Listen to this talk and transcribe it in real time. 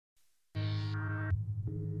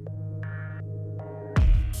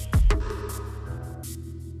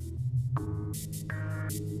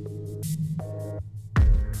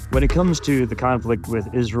When it comes to the conflict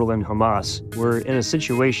with Israel and Hamas, we're in a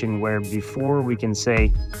situation where before we can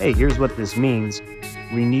say, hey, here's what this means,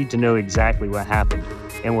 we need to know exactly what happened.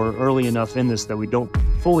 And we're early enough in this that we don't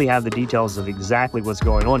fully have the details of exactly what's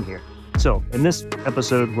going on here. So in this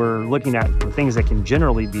episode, we're looking at the things that can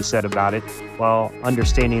generally be said about it, while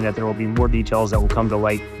understanding that there will be more details that will come to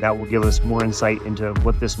light that will give us more insight into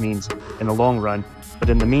what this means in the long run. But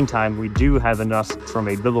in the meantime, we do have enough from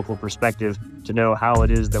a biblical perspective to know how it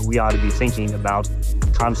is that we ought to be thinking about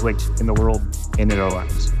conflict in the world and in our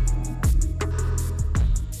lives.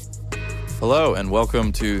 Hello, and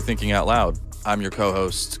welcome to Thinking Out Loud. I'm your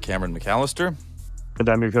co-host, Cameron McAllister. And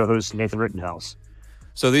I'm your co-host, Nathan Rittenhouse.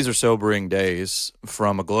 So these are sobering days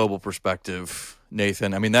from a global perspective,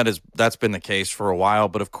 Nathan. I mean, that's been the case for a while,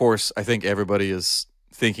 but of course, I think everybody is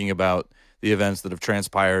thinking about the events that have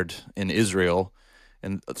transpired in Israel,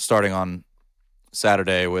 and starting on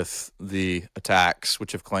Saturday with the attacks,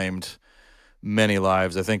 which have claimed many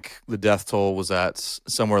lives. I think the death toll was at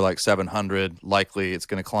somewhere like 700. Likely it's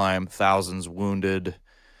going to climb, thousands wounded,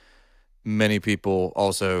 many people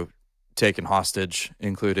also taken hostage,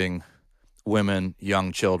 including women,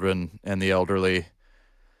 young children, and the elderly.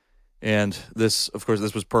 And this, of course,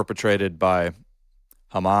 this was perpetrated by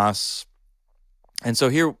Hamas. And so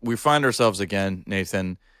here we find ourselves again,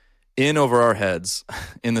 Nathan, in over our heads,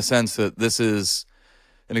 in the sense that this is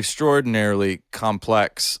an extraordinarily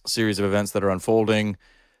complex series of events that are unfolding.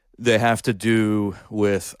 They have to do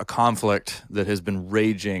with a conflict that has been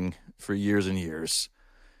raging for years and years.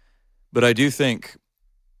 But I do think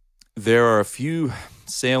there are a few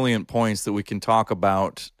salient points that we can talk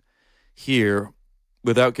about here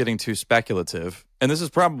without getting too speculative. And this is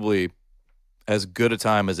probably as good a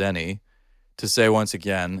time as any to say once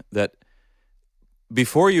again that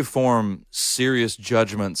before you form serious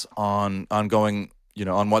judgments on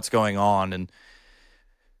what's going on, and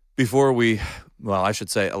before I should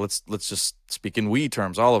say, let's just speak in we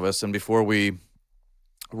terms, all of us, and before we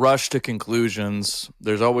rush to conclusions,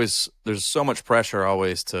 there's so much pressure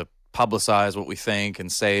always to publicize what we think and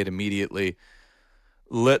say it immediately.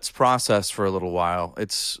 Let's process for a little while.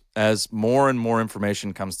 It's as more and more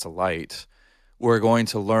information comes to light, we're going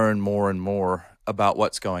to learn more and more about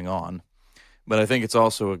what's going on. But I think it's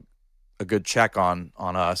also a good check on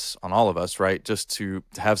us, on all of us, right? Just to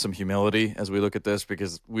have some humility as we look at this,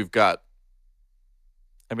 because we've got,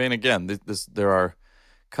 I mean, again, there are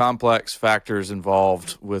complex factors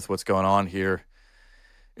involved with what's going on here.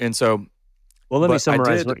 And so, well, let me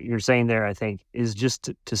summarize what you're saying there, I think, is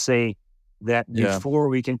just to say that before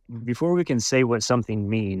we can say what something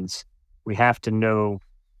means, we have to know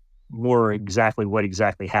more exactly what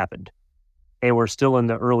exactly happened. And we're still in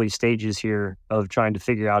the early stages here of trying to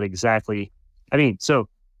figure out exactly. I mean, so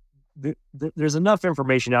there's enough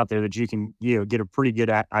information out there that you can, get a pretty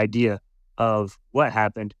good idea of what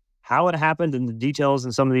happened, how it happened, and the details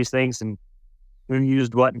and some of these things, and who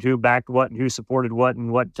used what and who backed what and who supported what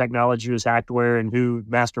and what technology was hacked where and who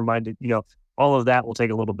masterminded. All of that will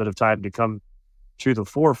take a little bit of time to come to the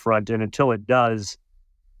forefront. And until it does,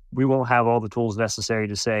 we won't have all the tools necessary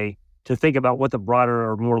to think about what the broader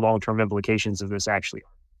or more long-term implications of this actually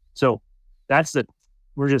are. So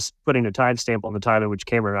we're just putting a timestamp on the time at which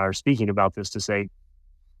Cameron and I are speaking about this to say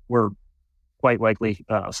we're quite likely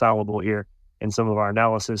fallible here in some of our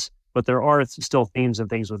analysis, but there are still themes and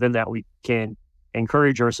things within that we can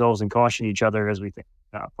encourage ourselves and caution each other as we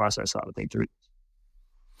process how to think through.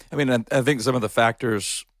 I mean, I think some of the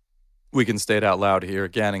factors we can state out loud here,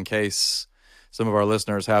 again, in case some of our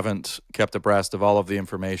listeners haven't kept abreast of all of the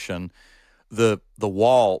information. The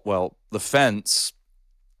fence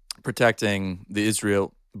protecting the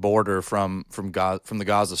Israel border from the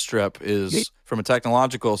Gaza Strip is, from a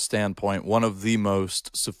technological standpoint, one of the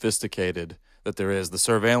most sophisticated that there is. The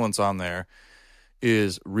surveillance on there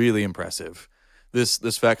is really impressive. This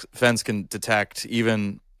fence can detect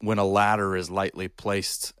even when a ladder is lightly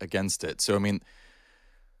placed against it. So, I mean,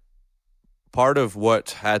 part of what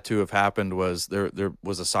had to have happened was there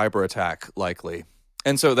was a cyber attack, likely.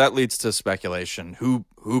 And so that leads to speculation. Who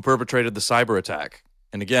perpetrated the cyber attack?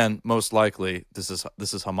 And again, most likely this is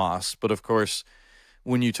Hamas. But of course,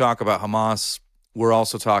 when you talk about Hamas, we're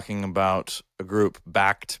also talking about a group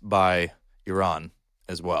backed by Iran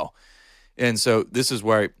as well. And so this is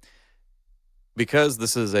where, because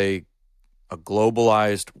this is a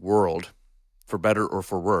globalized world, for better or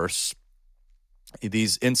for worse,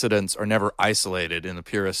 these incidents are never isolated in the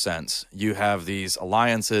purest sense. You have these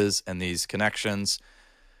alliances and these connections.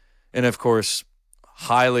 And of course,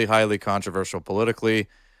 highly, highly controversial politically.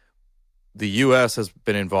 the U.S. has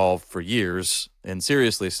been involved for years, and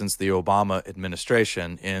seriously since the Obama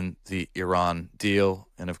administration, in the Iran deal.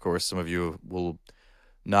 And of course, some of you will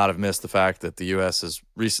not have missed the fact that the U.S. has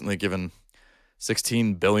recently given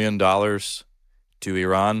 $16 billion to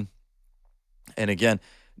Iran. And again,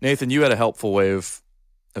 Nathan, you had a helpful way of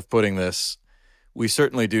putting this. We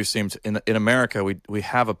certainly do seem to, in America, we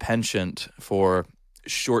have a penchant for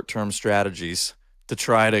short-term strategies to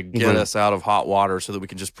try to get us out of hot water so that we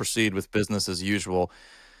can just proceed with business as usual.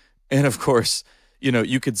 And of course,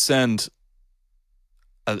 you could send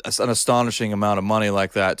an astonishing amount of money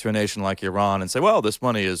like that to a nation like Iran and say, well, this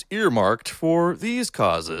money is earmarked for these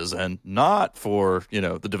causes and not for,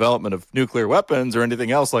 the development of nuclear weapons or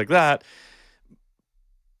anything else like that.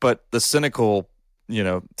 But the cynical,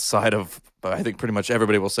 side of, I think pretty much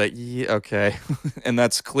everybody will say, yeah, okay. And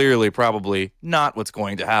that's clearly probably not what's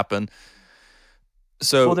going to happen.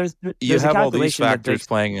 So there's you have all these factors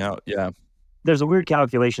playing out. Yeah. There's a weird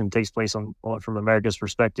calculation that takes place from America's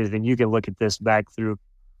perspective, and you can look at this back through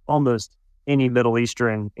almost any Middle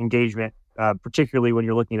Eastern engagement, particularly when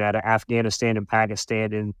you're looking at Afghanistan and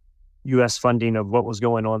Pakistan and U.S. funding of what was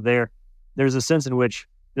going on there. There's a sense in which,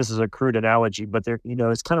 this is a crude analogy, but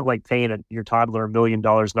it's kind of like paying your toddler $1 million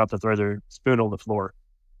not to throw their spoon on the floor,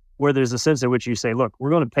 where there's a sense in which you say, look, we're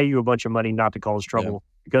going to pay you a bunch of money not to cause trouble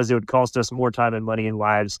because it would cost us more time and money and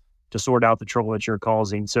lives to sort out the trouble that you're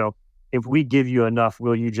causing. So if we give you enough,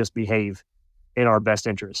 will you just behave in our best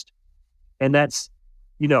interest? And that's,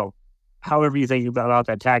 however you think about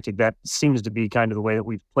that tactic, that seems to be kind of the way that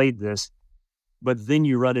we've played this. But then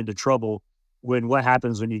you run into trouble what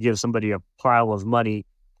happens when you give somebody a pile of money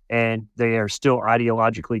and they are still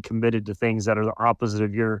ideologically committed to things that are the opposite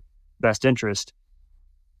of your best interest.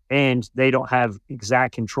 And they don't have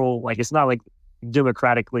exact control. Like, it's not like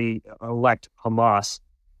democratically elect Hamas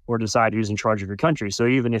or decide who's in charge of your country. So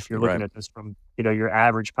even if you're looking at this from, your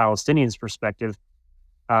average Palestinian's perspective,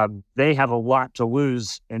 they have a lot to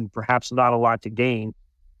lose and perhaps not a lot to gain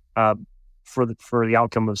for the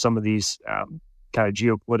outcome of some of these kind of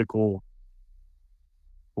geopolitical,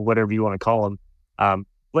 whatever you want to call them.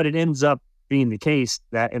 But it ends up being the case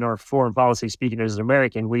that in our foreign policy, speaking as an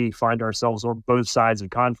American, we find ourselves on both sides of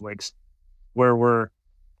conflicts where we're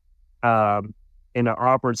in an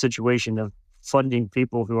awkward situation of funding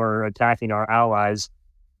people who are attacking our allies.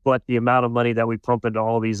 But the amount of money that we pump into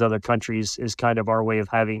all these other countries is kind of our way of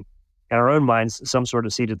having, in our own minds, some sort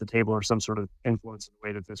of seat at the table or some sort of influence in the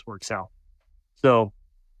way that this works out. So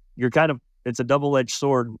it's a double-edged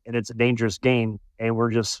sword and it's a dangerous game. And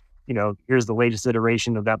we're just, here's the latest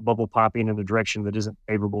iteration of that bubble popping in a direction that isn't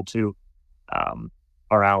favorable to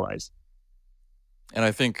our allies. And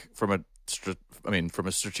I think from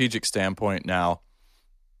a strategic standpoint now,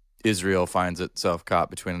 Israel finds itself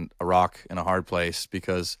caught between a rock and a hard place,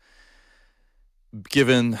 because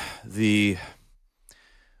given the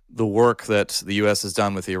work that the U.S. has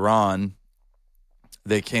done with Iran,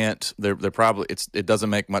 they're probably, it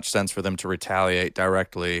doesn't make much sense for them to retaliate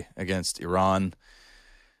directly against Iran.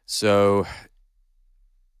 So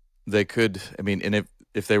they could, and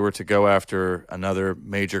if they were to go after another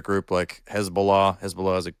major group like Hezbollah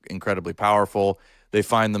is incredibly powerful. They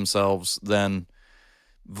find themselves then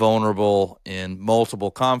vulnerable in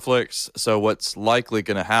multiple conflicts. So what's likely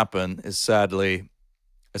going to happen is, sadly,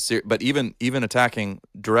 but even attacking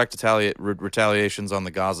direct retaliations on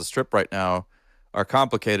the Gaza Strip right now are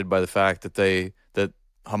complicated by the fact that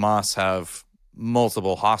Hamas have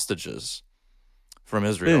multiple hostages from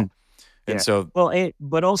Israel. And so,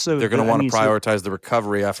 but also they're going to want to prioritize the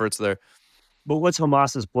recovery efforts there. But what's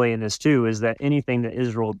Hamas's play in this too is that anything that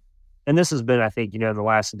Israel, and this has been, I think, the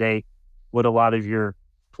last day, what a lot of your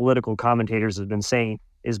political commentators have been saying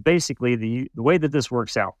is basically the way that this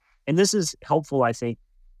works out. And this is helpful, I think,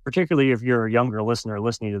 particularly if you're a younger listener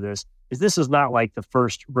listening to this, this is not like the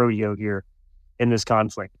first rodeo here in this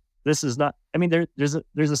conflict. This is not, there's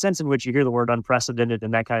a sense in which you hear the word unprecedented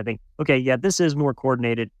and that kind of thing. Okay, yeah, this is more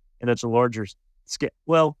coordinated and it's a larger scale.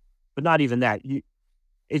 Well, but not even that.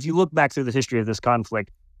 If you look back through the history of this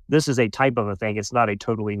conflict, this is a type of a thing. It's not a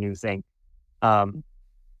totally new thing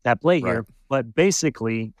at play here. But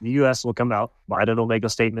basically, the U.S. will come out, Biden will make a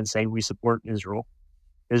statement saying we support Israel.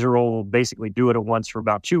 Israel will basically do it at once for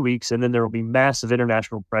about 2 weeks, and then there will be massive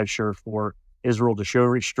international pressure for Israel to show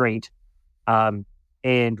restraint. And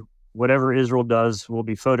whatever Israel does will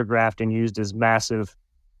be photographed and used as massive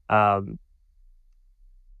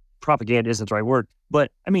propaganda isn't the right word.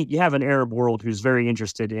 But, you have an Arab world who's very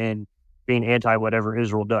interested in being anti-whatever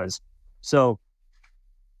Israel does. So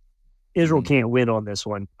Israel can't win on this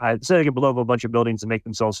one. I said they can blow up a bunch of buildings and make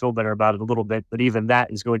themselves feel better about it a little bit, but even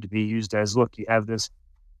that is going to be used as, look, you have this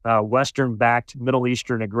Western-backed Middle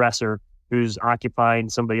Eastern aggressor who's occupying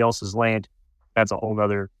somebody else's land. That's a whole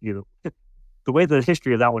other, the way the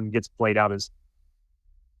history of that one gets played out is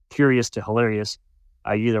curious to hilarious.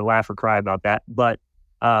 You either laugh or cry about that, but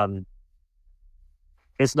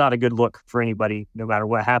it's not a good look for anybody, no matter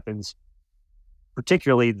what happens,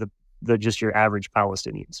 particularly the just your average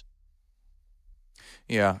Palestinians.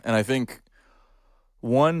 Yeah, and I think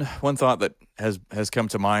one thought that has come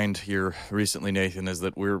to mind here recently, Nathan, is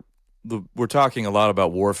that we're talking a lot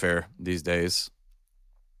about warfare these days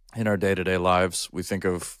in our day-to-day lives. We think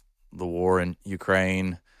of the war in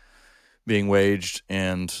Ukraine being waged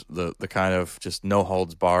and the kind of just no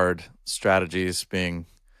holds barred strategies being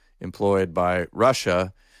employed by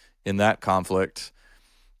Russia in that conflict,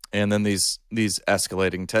 and then these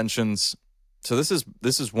escalating tensions. So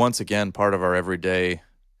this is once again part of our everyday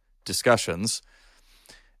discussions,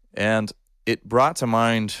 and it brought to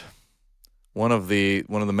mind one of the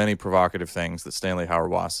many provocative things that Stanley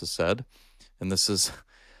Hauerwas has said, and this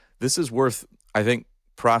is worth, I think,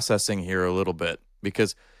 processing here a little bit,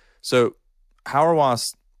 because so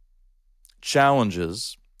Hauerwas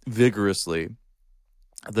challenges vigorously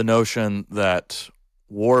the notion that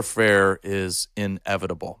warfare is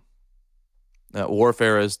inevitable. That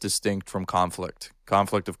warfare is distinct from conflict.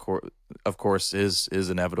 Conflict, of course, is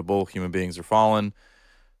inevitable. Human beings are fallen.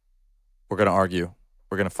 We're going to argue.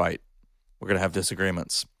 We're going to fight. We're going to have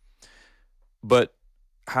disagreements. But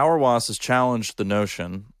Hauerwas has challenged the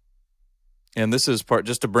notion, and this is part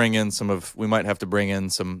just to bring in we might have to bring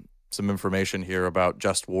in some information here about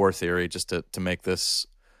just war theory, just to make this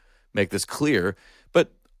clear.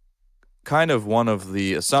 But kind of one of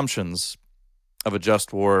the assumptions of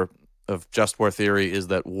just war theory is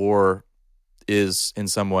that war is in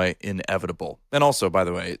some way inevitable. And also, by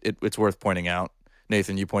the way, it's worth pointing out,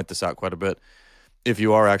 Nathan, you point this out quite a bit, if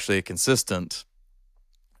you are actually a consistent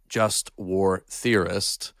just war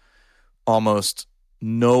theorist, almost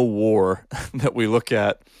no war that we look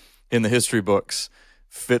at in the history books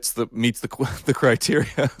meets the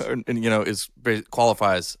criteria and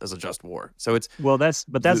qualifies as a just war. So that's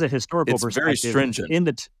a historical perspective. It's very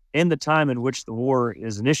stringent. In the time in which the war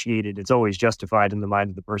is initiated, it's always justified in the mind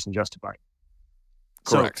of the person justifying.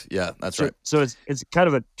 Correct. Yeah, that's right. So it's kind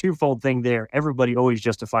of a twofold thing there. Everybody always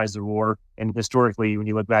justifies the war, and historically, when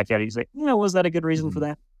you look back at it, you say, was that a good reason for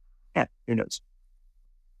that? Yeah, who knows?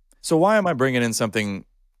 So why am I bringing in something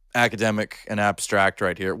academic and abstract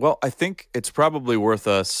right here? Well, I think it's probably worth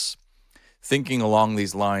us thinking along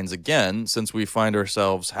these lines again, since we find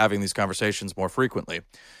ourselves having these conversations more frequently.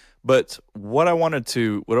 But what I wanted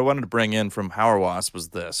to bring in from Hauerwas was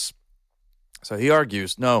this. So he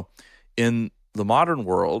argues, no, in the modern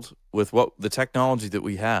world, with the technology that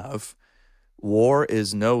we have, war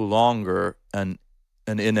is no longer an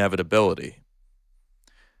inevitability.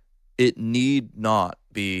 It need not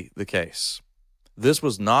be the case. This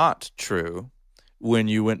was not true when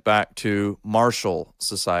you went back to martial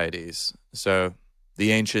societies, so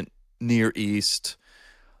the ancient Near East.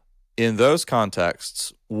 In those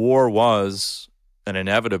contexts, war was an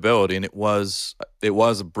inevitability, and it was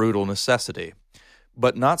a brutal necessity,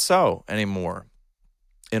 but not so anymore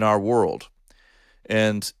in our world.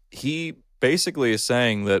 And he basically is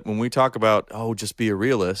saying that when we talk about, just be a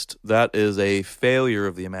realist, that is a failure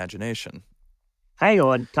of the imagination. Hang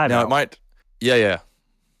on, time out. It might, yeah.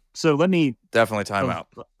 So let me definitely time out.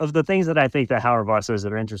 Of the things that I think that Hauerwas says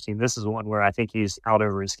that are interesting, this is one where I think he's out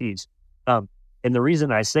over his skis. And the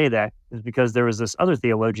reason I say that is because there was this other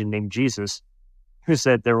theologian named Jesus who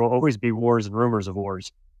said there will always be wars and rumors of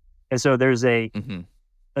wars. And so there's a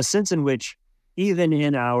sense in which even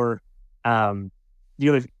in our, to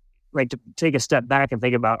take a step back and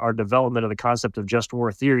think about our development of the concept of just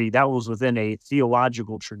war theory, that was within a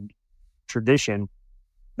theological tradition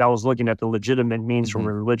that was looking at the legitimate means from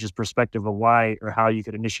a religious perspective of why or how you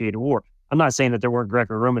could initiate a war. I'm not saying that there weren't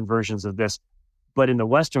Greco-Roman versions of this, but in the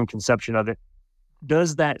Western conception of it,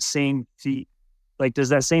 does that same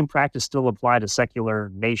practice still apply to secular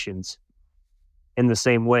nations in the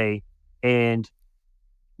same way? And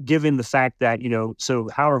given the fact that, so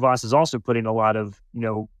Hauerwas is also putting a lot of,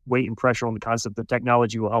 weight and pressure on the concept that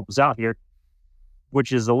technology will help us out here,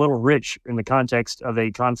 which is a little rich in the context of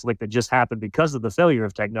a conflict that just happened because of the failure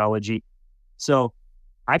of technology. So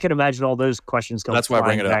I can imagine all those questions come. That's why I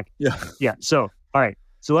bring it back. up. Yeah. So, all right.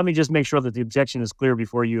 So let me just make sure that the objection is clear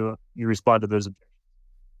before you respond to those objections.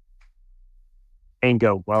 And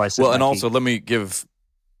go while I say. Well, and also let me give.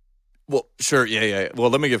 Well, sure, yeah.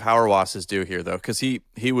 Well, let me give Hauerwas his due here, though, because he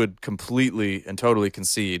would completely and totally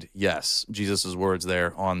concede, yes, Jesus' words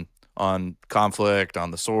there on conflict,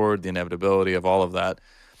 on the sword, the inevitability of all of that.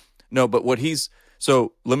 No, but what he's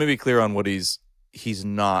So let me be clear on what he's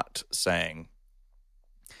not saying.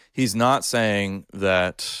 He's not saying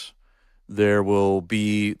that we will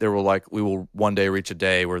one day reach a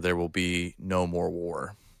day where there will be no more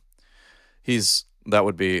war. That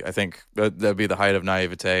would be, I think, that'd be the height of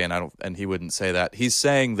naivete, and he wouldn't say that. He's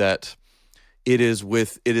saying that it is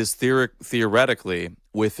theoretically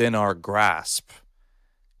within our grasp,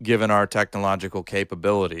 given our technological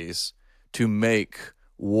capabilities, to make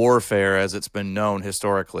warfare as it's been known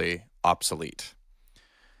historically obsolete.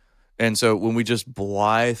 And so when we just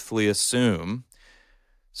blithely assume,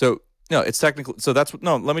 it's technically,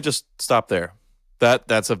 let me just stop there.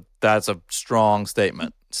 That's a strong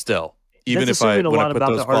statement still, even if I want to put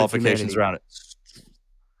those qualifications around it.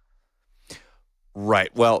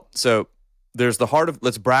 Right. Well, so there's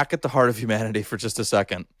let's bracket the heart of humanity for just a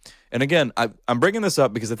second. And again, I'm bringing this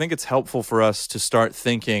up because I think it's helpful for us to start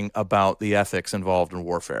thinking about the ethics involved in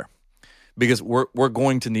warfare. Because we're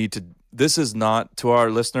going to need to, this is not, to our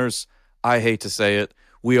listeners, I hate to say it,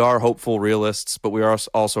 we are hopeful realists, but we are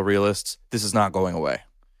also realists. This is not going away.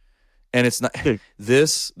 And it's not,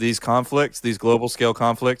 these conflicts, these global scale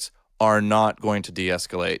conflicts are not going to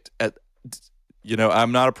de-escalate.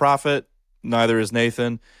 I'm not a prophet, neither is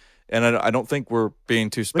Nathan. And I don't think we're being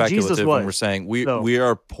too speculative when we're saying we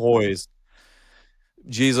are poised.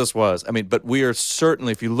 Jesus was. But we are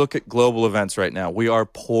certainly, if you look at global events right now, we are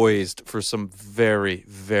poised for some very,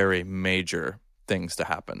 very major things to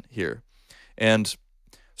happen here. And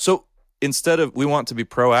so we want to be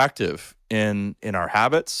proactive in our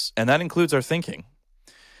habits, and that includes our thinking.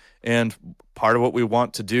 And part of what we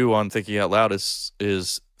want to do on Thinking Out Loud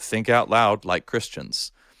is think out loud like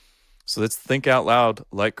Christians. So let's think out loud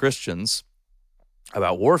like Christians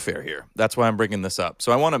about warfare here. That's why I'm bringing this up.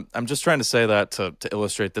 So I'm just trying to say that to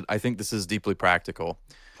illustrate that I think this is deeply practical.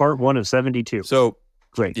 Part 1 of 72. So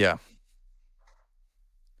great. Yeah.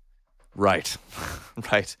 Right.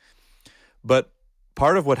 Right. But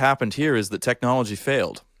part of what happened here is that technology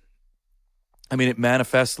failed. It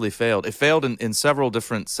manifestly failed. It failed in several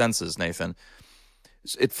different senses, Nathan.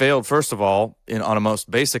 It failed, first of all, on a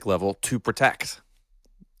most basic level, to protect.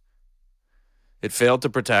 It failed to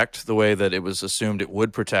protect the way that it was assumed it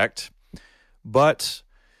would protect, but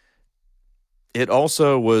it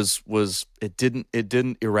also it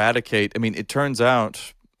didn't eradicate. It turns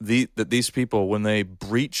out that these people, when they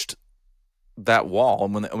breached that wall,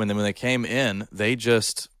 and when they came in,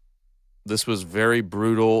 this was very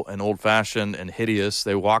brutal and old-fashioned and hideous.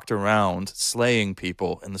 They walked around slaying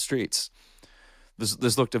people in the streets.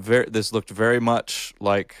 This looked very much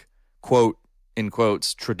like, quote in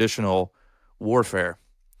quotes, traditional warfare.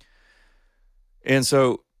 And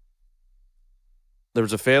so there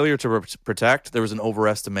was a failure to protect. There was an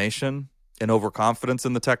overestimation and overconfidence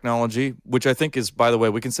in the technology, which I think is, by the way,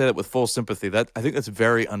 we can say that with full sympathy. That I think that's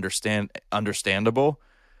very understandable.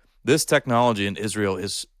 This technology in Israel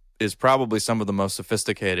is probably some of the most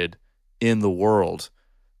sophisticated in the world,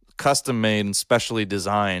 custom made and specially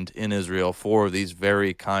designed in Israel for these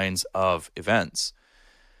very kinds of events.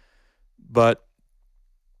 But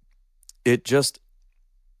it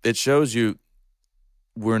shows you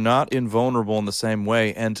we're not invulnerable in the same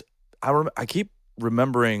way. And I keep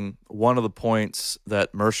remembering one of the points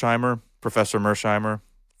that Professor Mersheimer,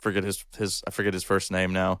 I forget his first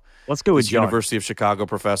name now. Let's go with John. University of Chicago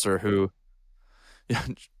professor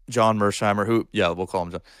John Mersheimer, we'll call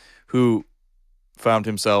him John, who found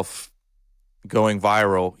himself going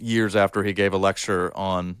viral years after he gave a lecture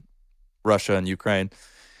on Russia and Ukraine.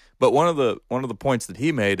 But one of the points that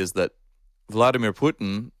he made is that Vladimir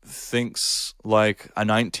Putin thinks like a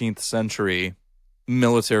 19th century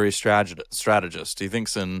military strategist. He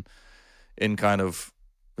thinks in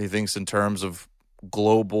terms of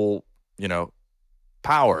global,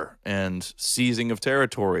 power and seizing of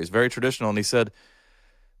territories, very traditional. And he said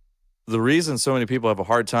the reason so many people have a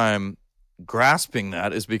hard time grasping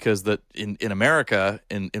that is because that in America,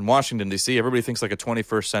 in Washington, D.C., everybody thinks like a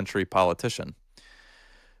 21st century politician.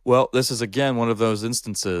 Well, this is, again, one of those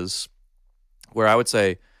instances where I would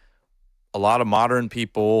say a lot of modern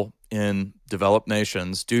people in developed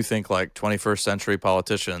nations do think like 21st century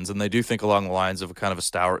politicians, and they do think along the lines of a kind of a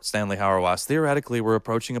Stanley Hauerwas. Theoretically, we're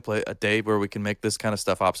approaching a day where we can make this kind of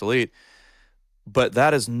stuff obsolete, but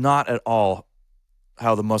that is not at all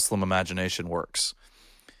how the Muslim imagination works.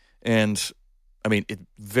 And, it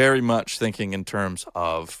very much thinking in terms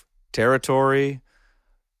of territory,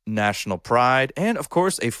 national pride, and, of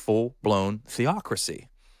course, a full-blown theocracy.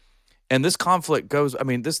 And this conflict goes,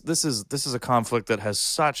 this is a conflict that has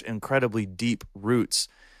such incredibly deep roots.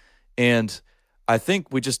 And I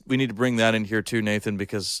think we need to bring that in here too, Nathan,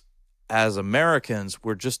 because as Americans,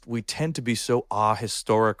 we tend to be so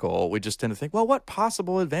ahistorical. We just tend to think, well, what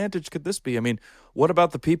possible advantage could this be? I mean, what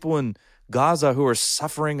about the people in Gaza who are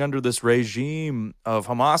suffering under this regime of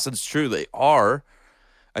Hamas? It's true, they are.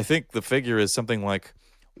 I think the figure is something like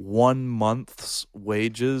 1 month's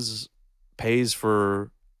wages pays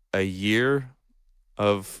for a year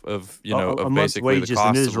of a of month's basically the wages in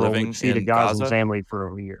cost of Israel living would feed a in Gazan Gaza. family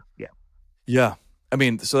for a year. Yeah. Yeah. I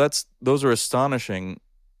mean, so those are astonishing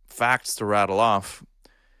facts to rattle off.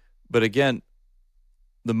 But again,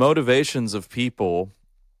 the motivations of people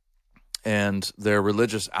and their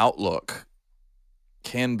religious outlook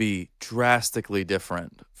can be drastically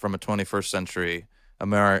different from a 21st century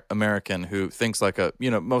American who thinks like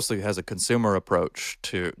mostly has a consumer approach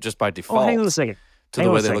to just by Oh, hang on a default second. to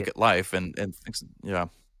the way they look at life and thinks, yeah.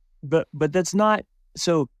 But that's not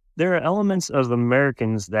so. There are elements of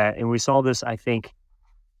Americans that, and we saw this, I think,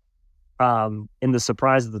 in the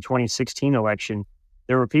surprise of the 2016 election.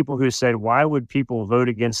 There were people who said, "Why would people vote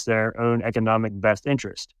against their own economic best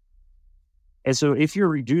interest?" And so, if you're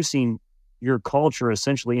reducing your culture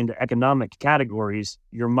essentially into economic categories,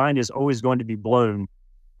 your mind is always going to be blown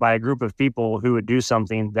by a group of people who would do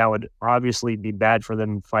something that would obviously be bad for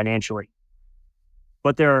them financially.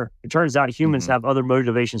 But it turns out humans Mm-hmm. have other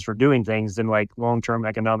motivations for doing things than like long-term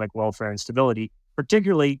economic welfare and stability,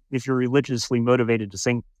 particularly if you're religiously motivated to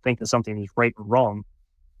think that something is right or wrong,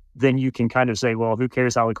 then you can kind of say, well, who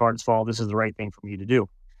cares how the cards fall? This is the right thing for me to do.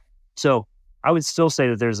 So I would still say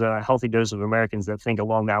that there's a healthy dose of Americans that think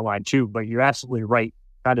along that line too, but you're absolutely right.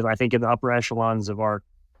 Kind of, I think in the upper echelons of our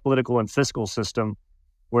political and fiscal system,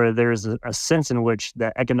 where there's a sense in which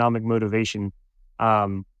that economic motivation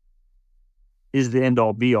um, is the end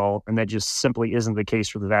all be all, and that just simply isn't the case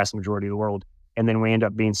for the vast majority of the world. And then we end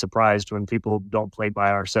up being surprised when people don't play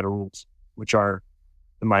by our set of rules, which are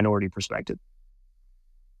the minority perspective.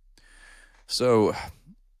 So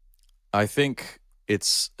I think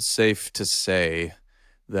it's safe to say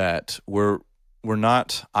that we're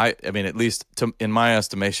not, I mean, at least in my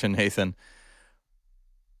estimation, Nathan,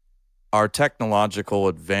 our technological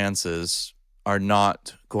advances are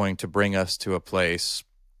not going to bring us to a place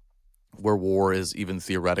where war is even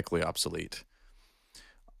theoretically obsolete.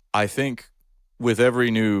 I think with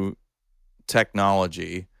every new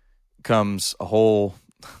technology comes a whole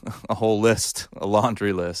list, a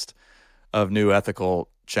laundry list of new ethical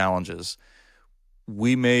challenges.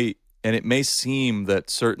 It may seem that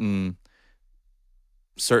certain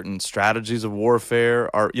strategies of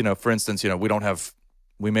warfare are, for instance,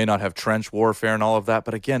 we may not have trench warfare and all of that,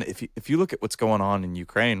 but again, if you look at what's going on in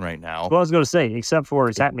Ukraine right now, well, I was going to say, except for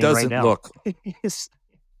it's happening right now,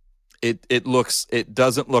 it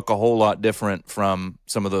doesn't look a whole lot different from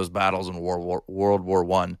some of those battles in World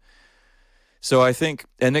War I. So I think,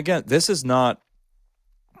 and again,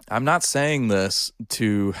 I'm not saying this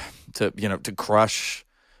to crush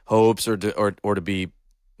hopes or to be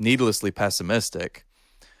needlessly pessimistic,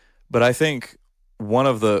 but I think one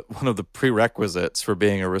of the prerequisites for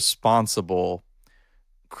being a responsible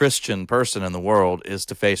Christian person in the world is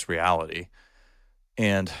to face reality.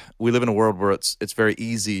 And we live in a world where it's very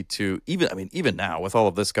easy to even now with all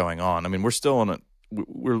of this going on. I mean, we're still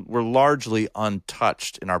we're largely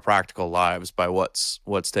untouched in our practical lives by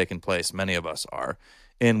what's taken place. Many of us are,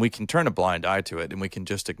 and we can turn a blind eye to it and we can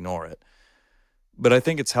just ignore it. But I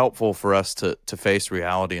think it's helpful for us to face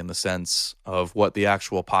reality in the sense of what the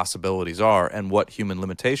actual possibilities are and what human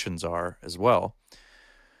limitations are as well.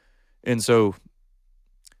 And so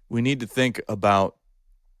we need to think about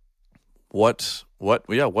what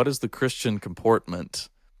is the Christian comportment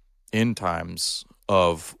in times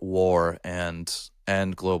of war and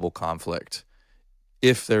global conflict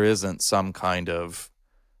if there isn't some kind of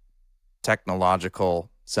technological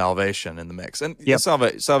salvation in the mix. And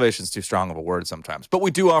salvation is too strong of a word sometimes, but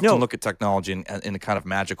we do often look at technology in a kind of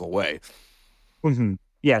magical way. Mm-hmm.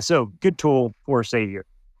 Yeah, so good tool for savior.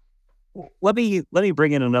 Let me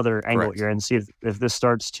bring in another angle here and see if this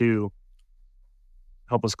starts to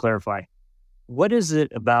help us clarify. What is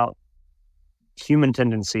it about human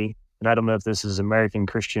tendency, and I don't know if this is American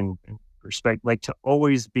Christian perspective, like to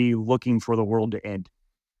always be looking for the world to end?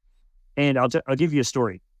 And I'll give you a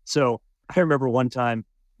story. So I remember one time,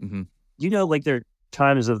 like there are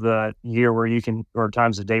times of the year or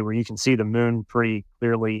times of day where you can see the moon pretty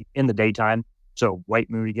clearly in the daytime. So white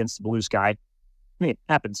moon against the blue sky. I mean, it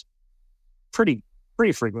happens pretty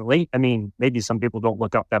frequently. I mean, maybe some people don't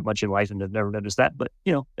look up that much in life and have never noticed that, but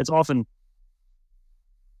it's often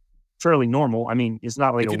fairly normal. I mean, it's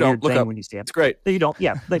not like a weird thing when you see it. It's great. You don't,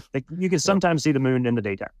 like you can sometimes see the moon in the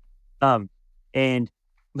daytime. And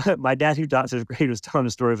my dad, who taught 5th grade, was telling a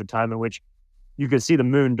story of a time in which, you could see the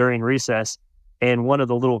moon during recess, and one of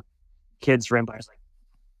the little kids ran by. I was like,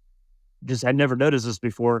 just had never noticed this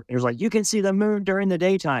before. It was like, you can see the moon during the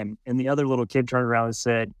daytime. And the other little kid turned around and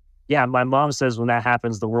said, yeah, my mom says when that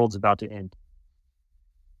happens, the world's about to end.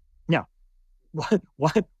 Now,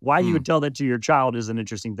 why you would tell that to your child is an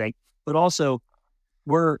interesting thing. But also,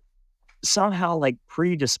 we're somehow like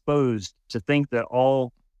predisposed to think that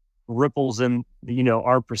all ripples in,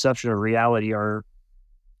 our perception of reality are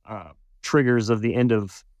triggers of the end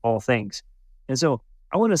of all things. And so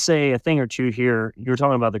I want to say a thing or two here. You're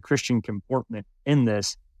talking about the Christian comportment in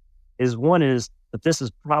this. One is that this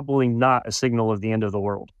is probably not a signal of the end of the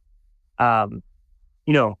world. I've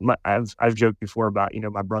joked before about,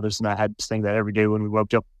 my brothers and I had this thing that every day when we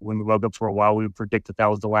woke up for a while, we would predict that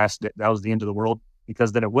was that was the end of the world,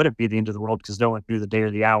 because then it wouldn't be the end of the world because no one knew the day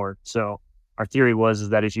or the hour. So our theory is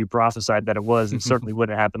that if you prophesied that it was, it certainly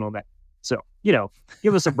wouldn't happen on that. So,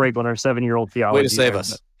 give us a break on our 7-year-old theology. Way to save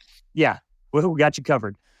us. But yeah, we got you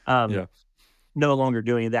covered. No longer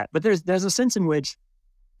doing that. But there's a sense in which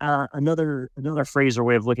another phrase or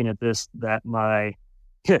way of looking at this that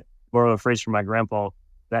borrow a phrase from my grandpa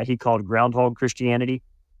that he called groundhog Christianity.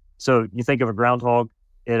 So you think of a groundhog,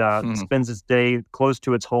 it spends its day close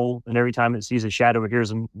to its hole, and every time it sees a shadow or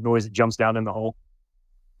hears a noise, it jumps down in the hole.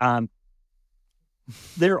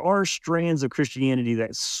 There are strands of Christianity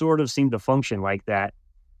that sort of seem to function like that,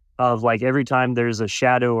 of like every time there's a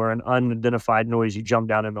shadow or an unidentified noise, you jump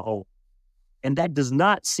down in the hole. And that does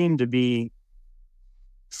not seem to be,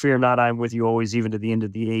 fear not, I'm with you always, even to the end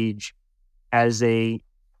of the age, as a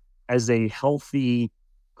healthy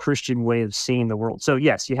Christian way of seeing the world. So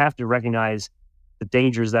yes, you have to recognize the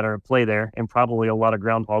dangers that are at play there, and probably a lot of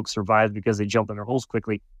groundhogs survive because they jump in their holes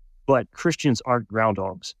quickly. But Christians aren't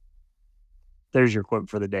groundhogs. There's your quote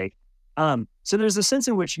for the day. So there's a sense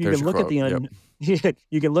in which you can look at the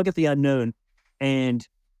you can look at the unknown, and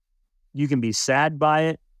you can be sad by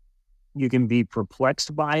it. You can be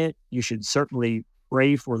perplexed by it. You should certainly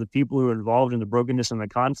pray for the people who are involved in the brokenness and the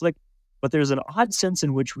conflict. But there's an odd sense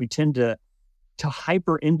in which we tend to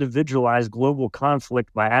hyper individualize global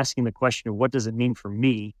conflict by asking the question of what does it mean for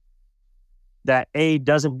me, that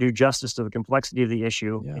doesn't do justice to the complexity of the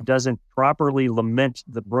issue. Yeah. It doesn't properly lament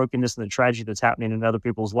the brokenness and the tragedy that's happening in other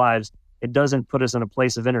people's lives. It doesn't put us in a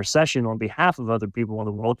place of intercession on behalf of other people in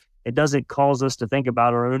the world. It doesn't cause us to think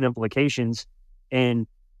about our own implications and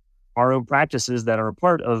our own practices that are a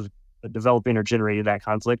part of developing or generating that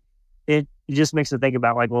conflict. It just makes us think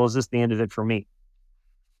about like, well, is this the end of it for me?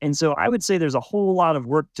 And so I would say there's a whole lot of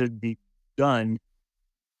work to be done,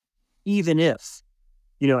 even if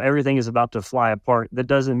everything is about to fly apart. That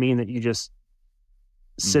doesn't mean that you just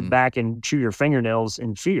sit back and chew your fingernails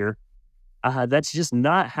in fear. That's just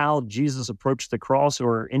not how Jesus approached the cross,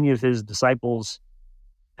 or any of his disciples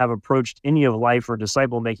have approached any of life or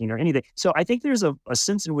disciple making or anything. So I think there's a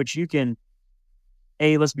sense in which you can,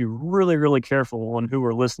 let's be really, really careful on who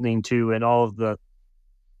we're listening to and all of the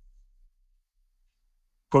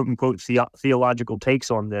quote unquote theological takes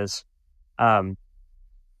on this.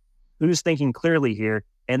 Who's thinking clearly here?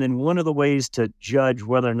 And then one of the ways to judge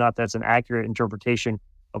whether or not that's an accurate interpretation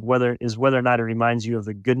of whether or not it reminds you of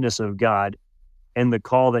the goodness of God and the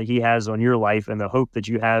call that he has on your life and the hope that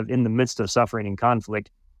you have in the midst of suffering and conflict.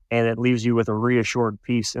 And it leaves you with a reassured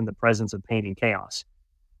peace in the presence of pain and chaos.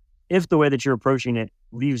 If the way that you're approaching it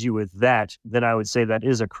leaves you with that, then I would say that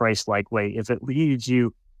is a Christ-like way. If it leaves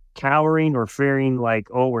you cowering or fearing like,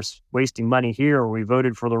 oh, we're wasting money here, or we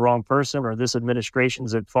voted for the wrong person, or this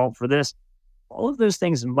administration's at fault for this, all of those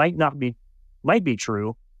things might be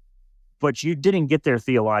true, but you didn't get there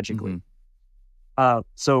theologically.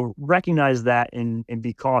 So recognize that and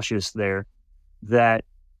be cautious there, that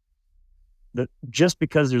just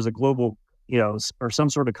because there's a global, or some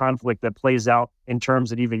sort of conflict that plays out in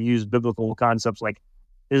terms that even use biblical concepts like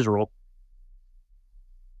Israel,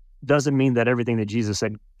 doesn't mean that everything that Jesus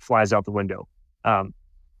said flies out the window.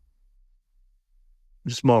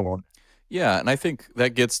 Just small one. Yeah, and I think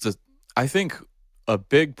that gets to, I think a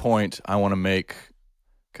big point I want to make,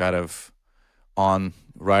 kind of on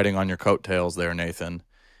riding on your coattails there, Nathan,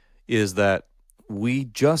 is that we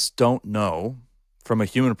just don't know from a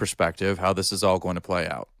human perspective how this is all going to play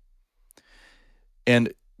out.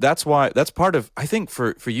 And that's part of, I think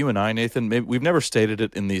for you and I, Nathan, maybe we've never stated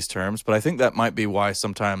it in these terms, but I think that might be why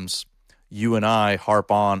sometimes you and I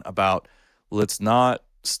harp on about, let's not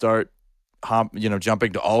start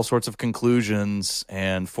jumping to all sorts of conclusions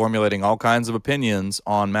and formulating all kinds of opinions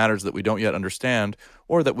on matters that we don't yet understand,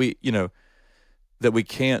 or that we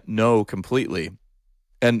can't know completely.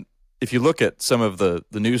 And if you look at some of the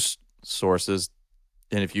news sources,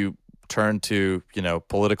 and if you turn to,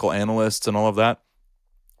 political analysts and all of that,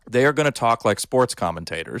 they are going to talk like sports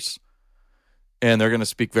commentators, and they're going to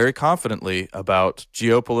speak very confidently about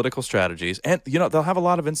geopolitical strategies. And, they'll have a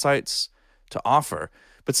lot of insights to offer.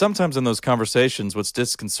 But sometimes in those conversations, what's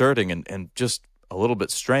disconcerting and just a little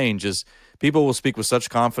bit strange is people will speak with such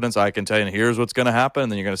confidence. I can tell you, here's what's going to happen,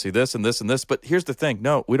 and then you're going to see this and this and this. But here's the thing.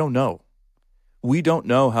 No, we don't know. We don't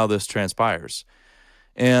know how this transpires.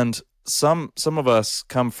 And some of us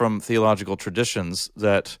come from theological traditions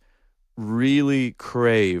that really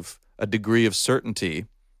crave a degree of certainty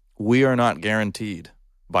we are not guaranteed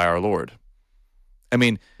by our Lord. I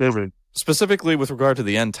mean, specifically with regard to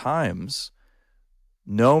the end times,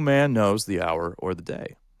 no man knows the hour or the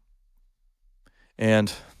day.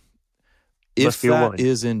 And if that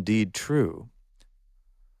is indeed true,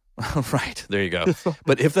 right, there you go.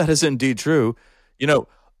 But if that is indeed true,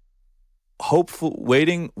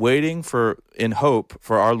 waiting for in hope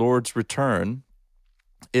for our Lord's return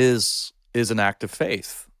is an act of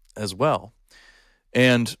faith as well.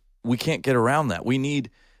 And we can't get around that. We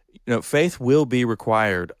need, faith will be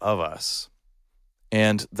required of us.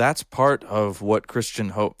 And that's part of what Christian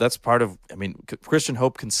hope, Christian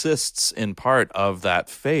hope consists in part of that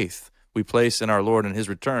faith we place in our Lord and his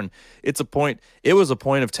return. It was a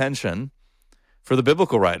point of tension for the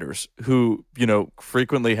biblical writers who,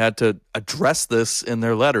 frequently had to address this in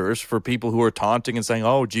their letters for people who are taunting and saying,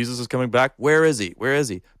 oh, Jesus is coming back. Where is he? Where is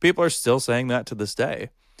he? People are still saying that to this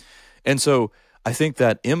day. And so I think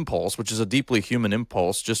that impulse, which is a deeply human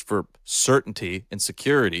impulse just for certainty and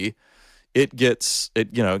security, it gets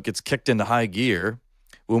kicked into high gear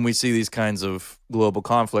when we see these kinds of global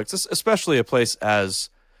conflicts, especially a place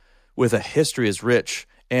with a history as rich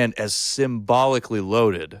and as symbolically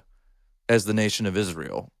loaded as the nation of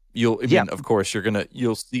Israel. Of course,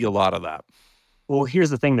 you'll see a lot of that. Well, here's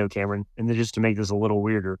the thing though, Cameron, and then just to make this a little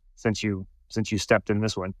weirder, since you stepped in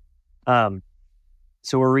this one.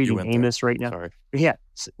 So we're reading Amos right now. Sorry. Yeah,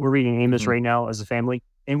 we're reading Amos right now as a family.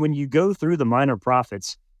 And when you go through the minor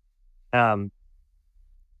prophets,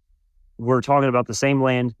 we're talking about the same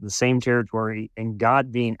land, the same territory, and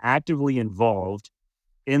God being actively involved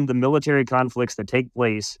in the military conflicts that take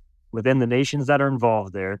place within the nations that are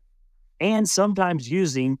involved there, and sometimes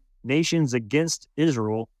using nations against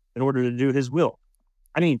Israel in order to do his will.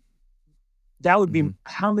 I mean, that would be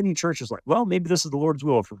how many churches well, maybe this is the Lord's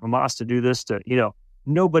will for Hamas to do this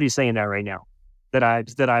nobody's saying that right now that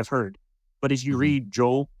I've heard. But as you read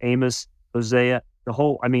Joel, Amos, Hosea,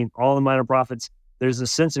 all the minor prophets, there's a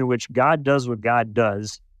sense in which God does what God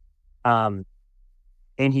does. And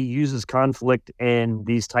he uses conflict and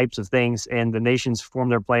these types of things, and the nations form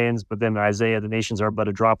their plans, but then Isaiah, the nations are but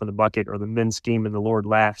a drop in the bucket, or the men scheme and the Lord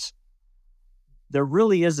laughs. There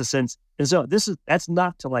really is a sense, and so that's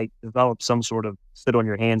not to develop some sort of sit on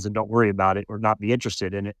your hands and don't worry about it or not be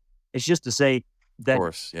interested in it. It's just to say that, of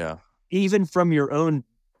course, yeah, even from your own,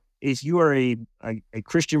 if you are a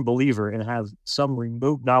Christian believer and have some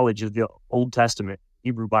remote knowledge of the Old Testament,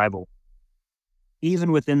 Hebrew Bible,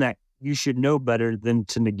 even within that, you should know better than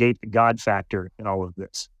to negate the God factor in all of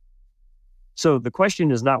this. So the question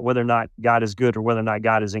is not whether or not God is good or whether or not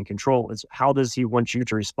God is in control. It's how does he want you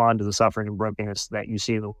to respond to the suffering and brokenness that you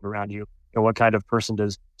see around you? And what kind of person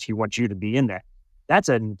does he want you to be in that? That's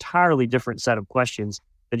an entirely different set of questions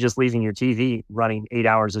than just leaving your TV running 8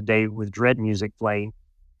 hours a day with dread music playing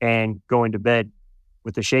and going to bed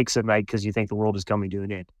with the shakes at night because you think the world is coming to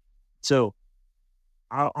an end. So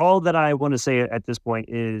all that I want to say at this point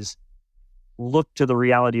is look to the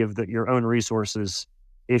reality of your own resources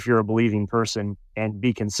if you're a believing person, and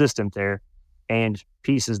be consistent there. And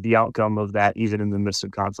peace is the outcome of that, even in the midst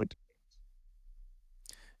of conflict.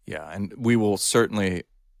 Yeah, and we will certainly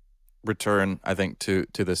return, I think, to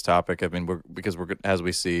this topic. Because as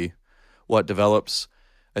we see what develops,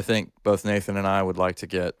 I think both Nathan and I would like to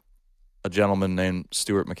get a gentleman named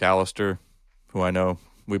Stuart McAllister, who I know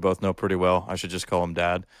we both know pretty well. I should just call him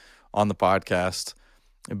Dad, on the podcast.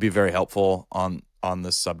 It'd be very helpful on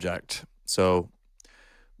this subject. So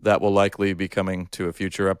that will likely be coming to a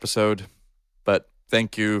future episode. But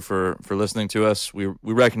thank you for listening to us. We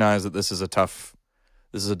recognize that this is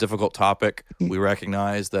a difficult topic. We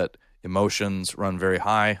recognize that emotions run very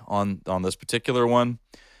high on this particular one.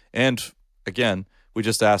 And again, we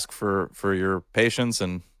just ask for your patience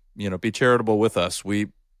and be charitable with us. We'll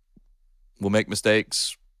make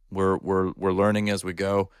mistakes. We're learning as we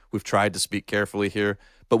go. We've tried to speak carefully here,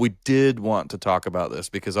 but we did want to talk about this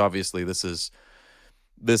because obviously this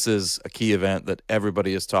is a key event that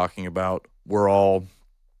everybody is talking about. We're all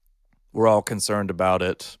concerned about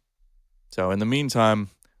it. So in the meantime,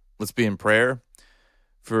 let's be in prayer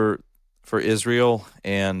for Israel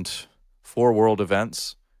and for world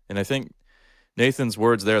events. And I think Nathan's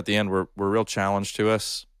words there at the end were a real challenge to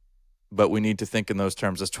us, but we need to think in those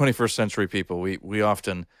terms. As 21st century people, we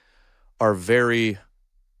often are very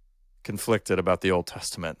conflicted about the Old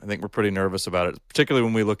Testament. I think we're pretty nervous about it, particularly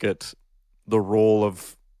when we look at the role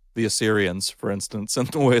of the Assyrians, for instance, and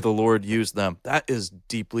the way the Lord used them. That is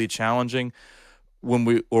deeply challenging when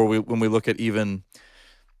we look at even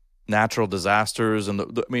natural disasters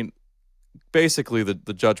and basically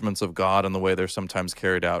the judgments of God and the way they're sometimes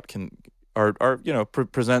carried out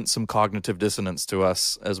present some cognitive dissonance to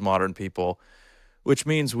us as modern people, which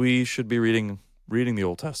means we should be reading the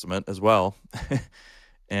Old Testament as well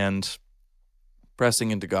and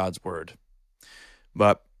pressing into God's word.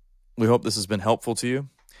 But we hope this has been helpful to you,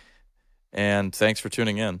 and thanks for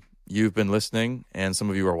tuning in. You've been listening, and some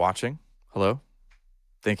of you are watching. Hello.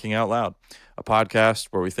 Thinking Out Loud, a podcast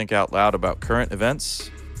where we think out loud about current events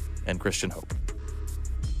and Christian hope.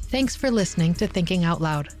 Thanks for listening to Thinking Out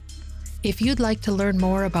Loud. If you'd like to learn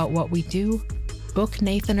more about what we do, book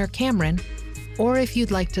Nathan or Cameron, or if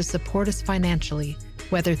you'd like to support us financially,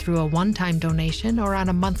 whether through a one-time donation or on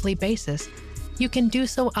a monthly basis, you can do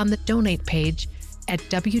so on the donate page at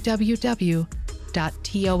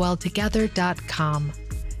www.toltogether.com.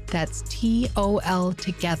 That's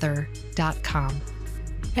toltogether.com.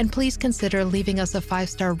 And please consider leaving us a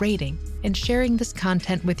 5-star rating and sharing this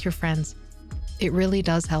content with your friends. It really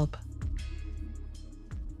does help.